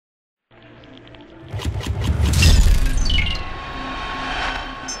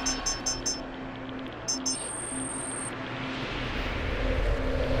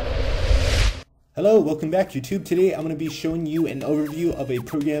Hello, welcome back YouTube. Today I'm going to be showing you an overview of a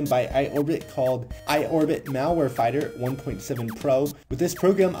program by IObit called IObit Malware Fighter 1.7 Pro. With this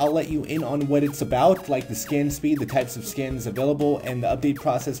program, I'll let you in on what it's about, like the scan speed, the types of scans available, and the update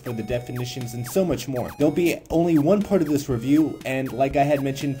process for the definitions, and so much more. There'll be only one part of this review, and like I had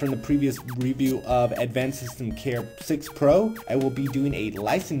mentioned from the previous review of Advanced System Care 6 Pro, I will be doing a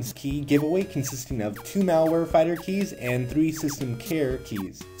license key giveaway consisting of 2 Malware Fighter keys and 3 System Care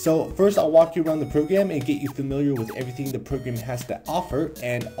keys. So first I'll walk you around the program and get you familiar with everything the program has to offer,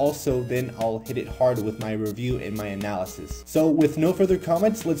 and also then I'll hit it hard with my review and my analysis. So with no further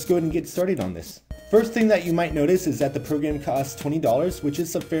comments, let's go ahead and get started on this. First thing that you might notice is that the program costs $20, which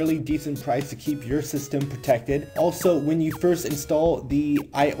is a fairly decent price to keep your system protected. Also, when you first install the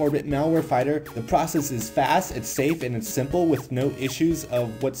IObit Malware Fighter, the process is fast, it's safe, and it's simple with no issues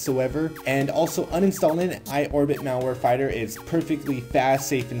of whatsoever. And also uninstalling IObit Malware Fighter is perfectly fast,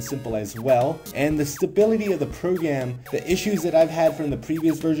 safe, and simple as well. And the stability of the program, the issues that I've had from the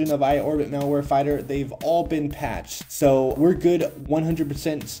previous version of IObit Malware Fighter, they've all been patched. So we're good,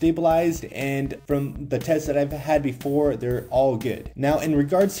 100% stabilized, and from the tests that I've had before, they're all good. Now, in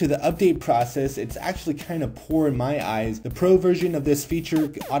regards to the update process, it's actually kind of poor in my eyes. The pro version of this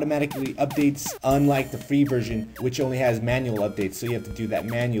feature automatically updates, unlike the free version, which only has manual updates, so you have to do that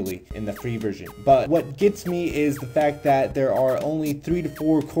manually in the free version. But what gets me is the fact that there are only 3 to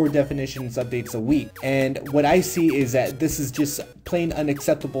 4 core definitions updates a week, and what I see is that this is just plain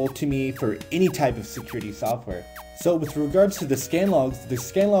unacceptable to me for any type of security software. So with regards to the scan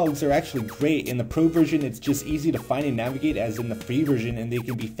logs are actually great. In the pro version, it's just easy to find and navigate as in the free version, and they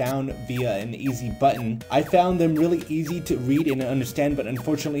can be found via an easy button. I found them really easy to read and understand, but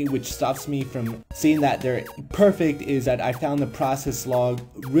unfortunately, which stops me from saying that they're perfect, is that I found the process log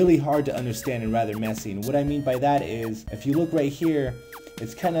really hard to understand and rather messy. And what I mean by that is, if you look right here,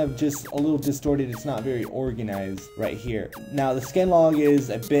 it's kind of just a little distorted. It's not very organized right here. Now the scan log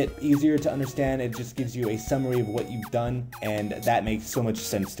is a bit easier to understand. It just gives you a summary of what you've done, and that makes so much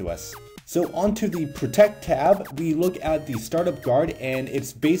sense to us. So onto the Protect tab, we look at the Startup Guard, and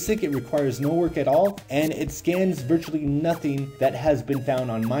it's basic, it requires no work at all, and it scans virtually nothing that has been found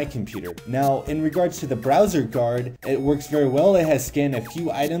on my computer. Now, in regards to the Browser Guard, it works very well. It has scanned a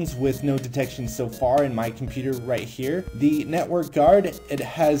few items with no detection so far in my computer right here. The Network Guard, it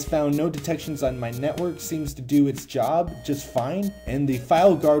has found no detections on my network, seems to do its job just fine. And the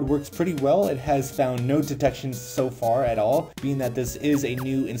File Guard works pretty well. It has found no detections so far at all, being that this is a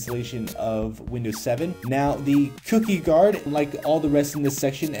new installation of Windows 7. Now the Cookie Guard, like all the rest in this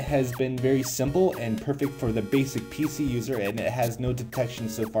section, has been very simple and perfect for the basic PC user, and it has no detection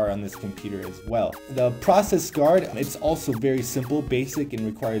so far on this computer as well. The Process Guard, it's also very simple, basic, and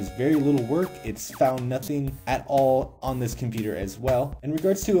requires very little work. It's found nothing at all on this computer as well. In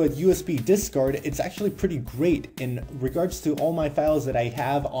regards to a USB Disk Guard, it's actually pretty great in regards to all my files that I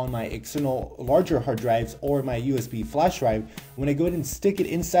have on my external larger hard drives or my USB flash drive. When I go ahead and stick it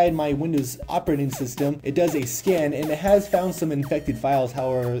inside my Windows operating system, it does a scan, and it has found some infected files.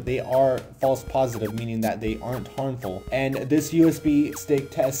 However, they are false positive, meaning that they aren't harmful. And this USB stick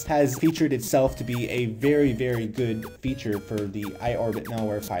test has featured itself to be a very, very good feature for the IObit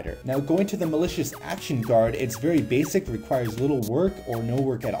Malware Fighter. Now going to the Malicious Action Guard, it's very basic, requires little work or no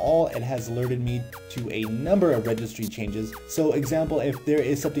work at all. It has alerted me to a number of registry changes. So example, if there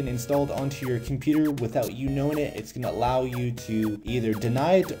is something installed onto your computer without you knowing it, it's going to allow you to either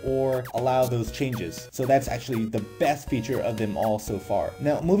deny it or allow those changes. So that's actually the best feature of them all so far.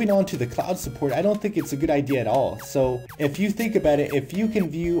 Now moving on to the cloud support, I don't think it's a good idea at all. So if you think about it, if you can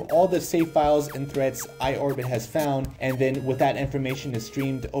view all the save files and threats IObit has found, and then with that information is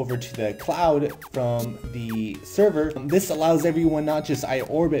streamed over to the cloud from the server, this allows everyone, not just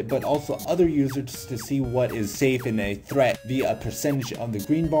IObit, but also other users to see what is safe in a threat via a percentage of the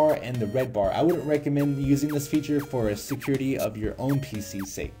green bar and the red bar. I wouldn't recommend using this feature for a security of your own PC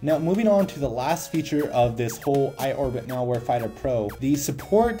sake. Now moving on to the last feature of this whole IObit Malware Fighter Pro, the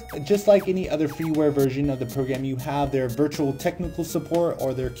support. Just like any other freeware version of the program, you have their virtual technical support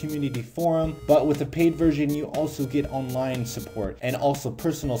or their community forum, but with the paid version you also get online support and also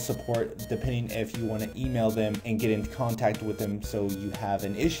personal support, depending if you want to email them and get in contact with them. So you have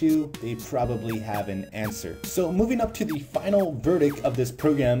an issue, they probably have an answer. So moving up to the final verdict of this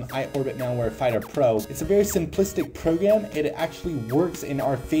program, IObit Malware Fighter Pro, it's a very simplistic program. It actually works in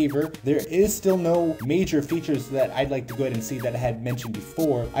our favor favor. There is still no major features that I'd like to go ahead and see that I had mentioned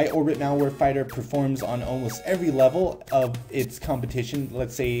before. IObit Malware Fighter performs on almost every level of its competition,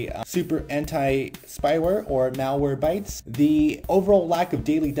 let's say super anti-spyware or Malwarebytes. The overall lack of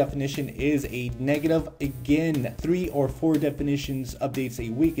daily definition is a negative. Again, 3 or 4 definitions updates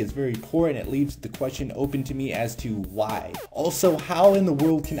a week is very poor, and it leaves the question open to me as to why. Also, how in the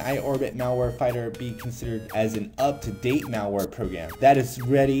world can IObit Malware Fighter be considered as an up-to-date malware program that is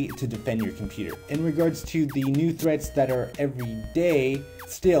ready to defend your computer? In regards to the new threats that are every day,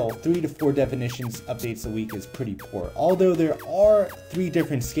 still 3 to 4 definitions updates a week is pretty poor. Although there are 3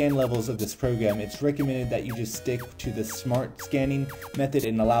 different scan levels of this program, it's recommended that you just stick to the smart scanning method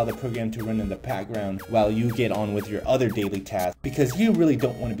and allow the program to run in the background while you get on with your other daily tasks, because you really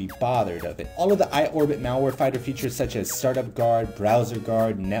don't want to be bothered of it. All of the IObit Malware Fighter features such as Startup Guard, Browser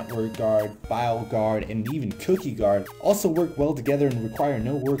Guard, Network Guard, File Guard, and even Cookie Guard also work well together and require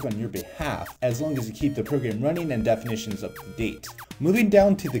no work on your behalf, as long as you keep the program running and definitions up to date. Moving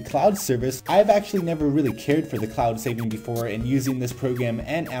down to the cloud service, I've actually never really cared for the cloud saving before in using this program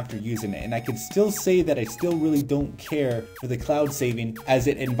and after using it, and I can still say that I still really don't care for the cloud saving, as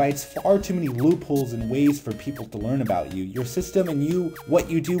it invites far too many loopholes and ways for people to learn about you, your system, and what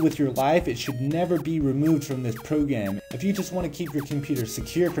you do with your life. It should never be removed from this program. If you just want to keep your computer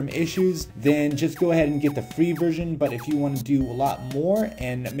secure from issues, then just go ahead and get the free version. But if you want to do a lot more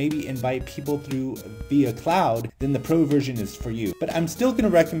and maybe invite people through via cloud, then the pro version is for you. But I'm still going to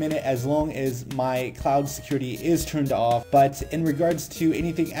recommend it as long as my cloud security is turned off. But in regards to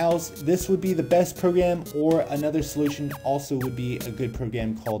anything else, this would be the best program, or another solution also would be a good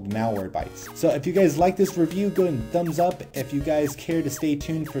program called Malwarebytes. So if you guys like this review, go ahead and thumbs up. If you guys care to stay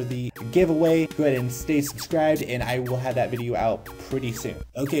tuned for the giveaway, go ahead and stay subscribed, and I will have that video out pretty soon.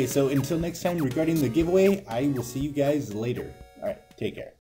 Okay, so until next time regarding the giveaway, I will see you guys later. Alright, take care.